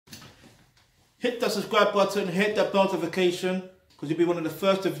hit that subscribe button, hit that bell notification, because you'll be one of the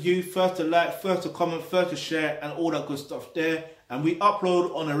first to view, first to like, first to comment, first to share, and all that good stuff there. And we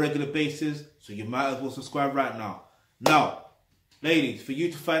upload on a regular basis, so you might as well subscribe right now. Now, ladies, for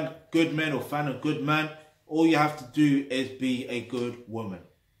you to find good men or find a good man, all you have to do is be a good woman.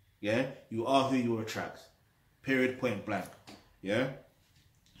 Yeah? You are who you attract. Period, point blank. Yeah?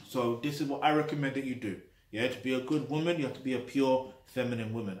 So this is what I recommend that you do. Yeah? To be a good woman, you have to be a pure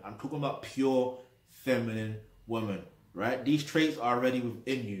feminine woman. I'm talking about pure feminine woman. Right? These traits are already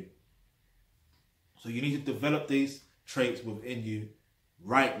within you. So you need to develop these traits within you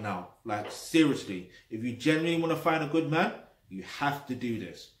right now. Like, seriously. If you genuinely want to find a good man, you have to do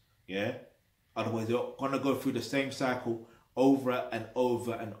this. Yeah? Otherwise, you're going to go through the same cycle over and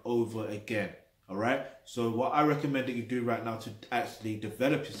over and over again. Alright? So what I recommend that you do right now to actually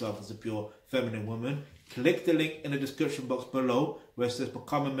develop yourself as a pure feminine woman, click the link in the description box below where it says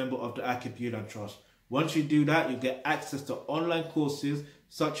become a member of the Akib Ulan Trust. Once you do that, you get access to online courses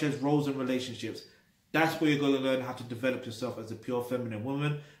such as Roles and Relationships. That's where you're going to learn how to develop yourself as a pure feminine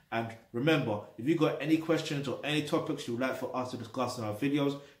woman. And remember, if you've got any questions or any topics you'd like for us to discuss in our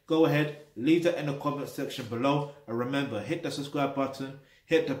videos, go ahead, leave that in the comment section below. And remember, hit the subscribe button,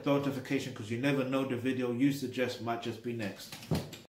 hit the bell notification, because you never know the video you suggest might just be next.